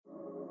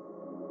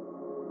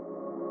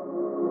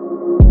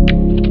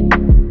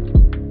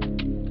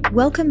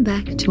Welcome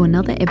back to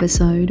another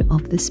episode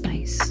of The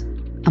Space,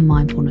 a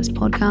mindfulness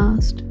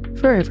podcast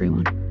for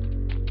everyone.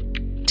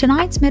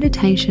 Tonight's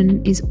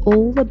meditation is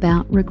all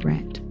about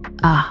regret.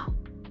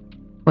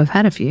 We've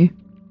had a few.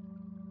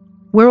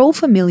 We're all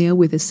familiar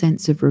with a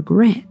sense of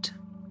regret,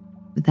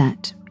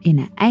 that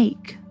inner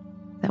ache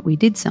that we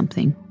did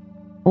something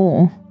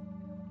or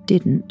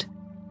didn't.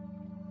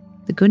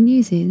 The good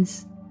news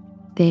is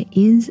there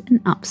is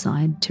an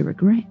upside to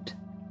regret.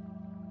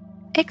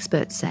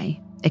 Experts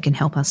say it can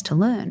help us to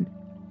learn.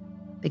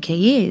 The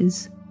key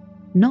is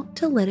not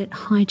to let it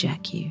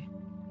hijack you.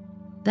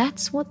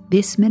 That's what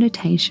this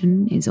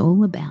meditation is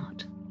all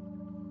about.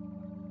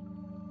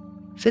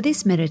 For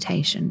this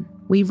meditation,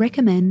 we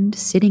recommend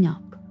sitting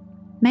up,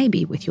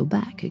 maybe with your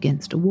back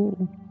against a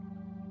wall.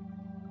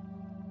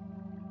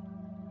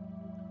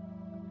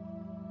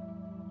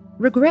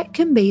 Regret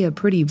can be a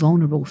pretty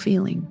vulnerable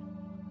feeling,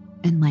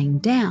 and laying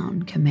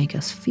down can make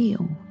us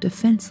feel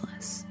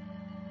defenseless.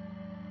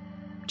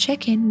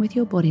 Check in with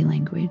your body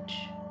language.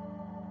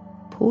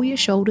 Pull your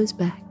shoulders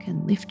back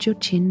and lift your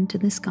chin to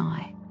the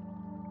sky.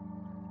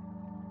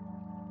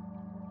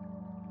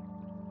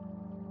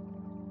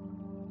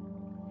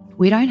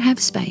 We don't have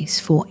space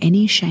for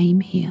any shame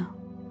here.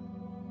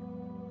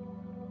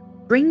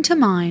 Bring to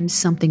mind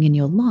something in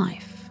your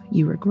life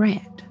you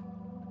regret.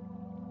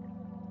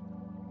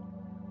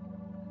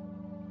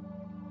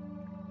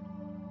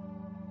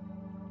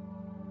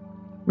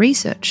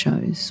 Research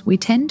shows we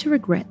tend to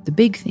regret the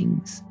big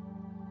things,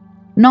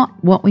 not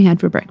what we had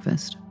for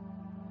breakfast.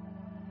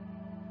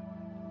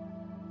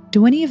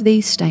 Do any of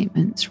these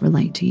statements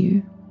relate to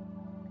you?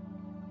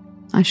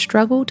 I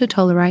struggle to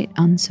tolerate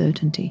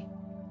uncertainty.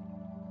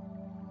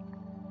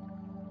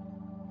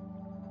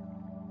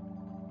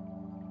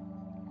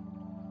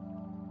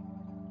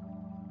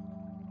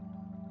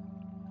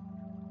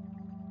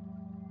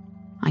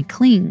 I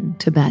cling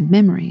to bad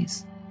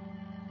memories.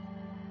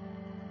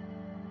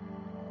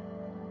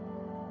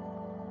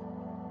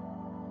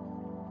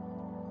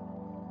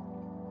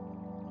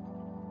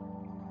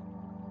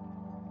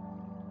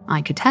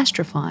 I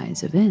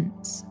catastrophize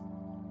events.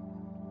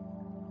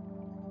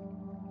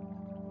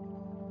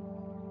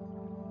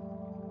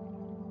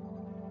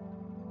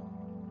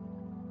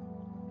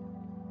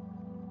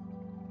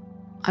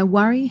 I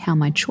worry how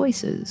my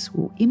choices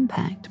will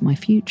impact my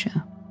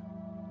future.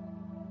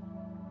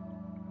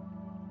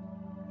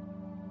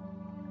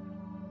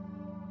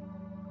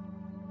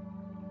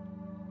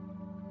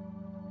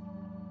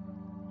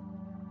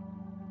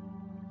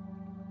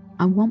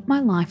 I want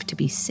my life to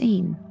be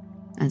seen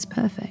as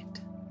perfect.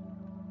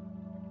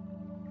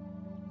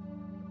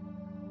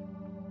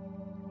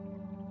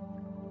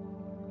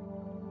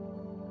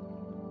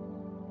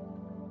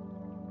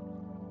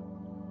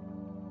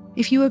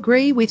 If you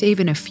agree with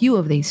even a few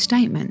of these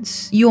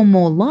statements, you're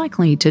more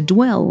likely to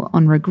dwell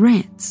on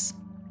regrets.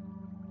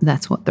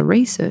 That's what the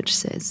research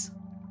says.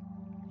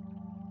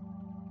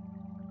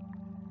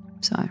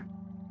 So,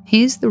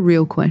 here's the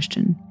real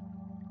question.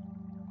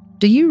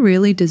 Do you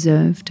really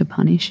deserve to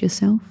punish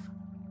yourself?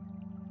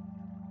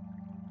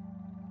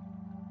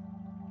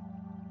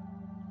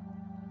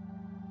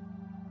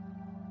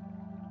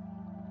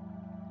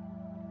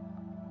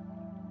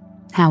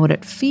 How would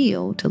it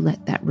feel to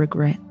let that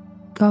regret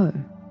go?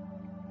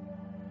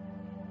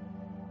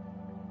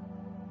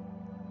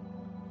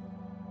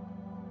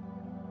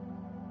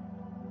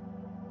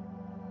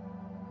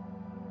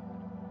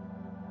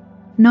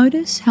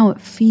 Notice how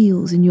it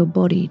feels in your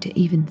body to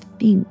even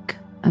think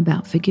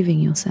about forgiving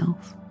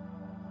yourself.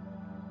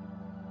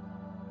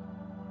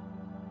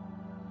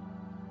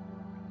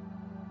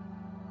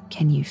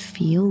 Can you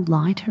feel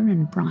lighter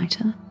and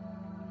brighter?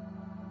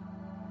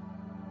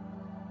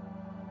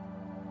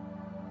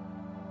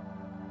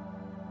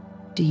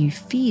 Do you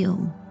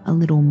feel a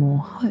little more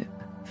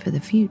hope for the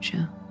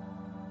future?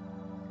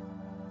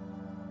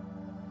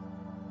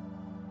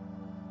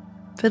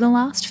 For the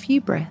last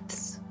few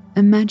breaths,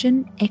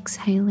 imagine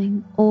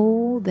exhaling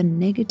all the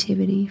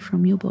negativity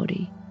from your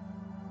body.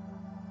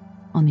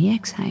 On the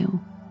exhale,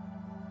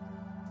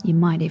 you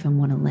might even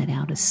want to let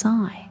out a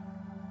sigh.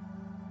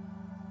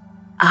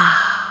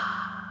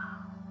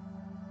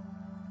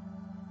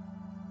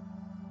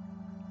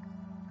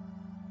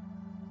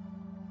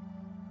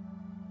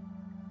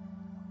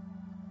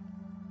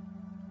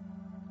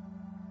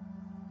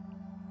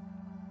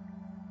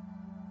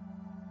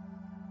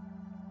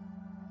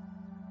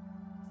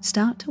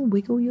 Start to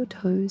wiggle your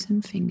toes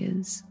and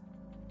fingers.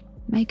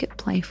 Make it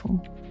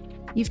playful.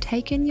 You've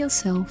taken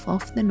yourself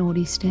off the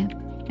naughty step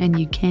and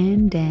you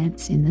can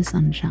dance in the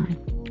sunshine.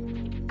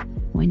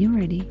 When you're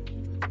ready,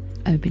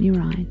 open your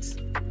eyes.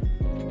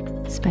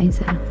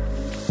 Space out.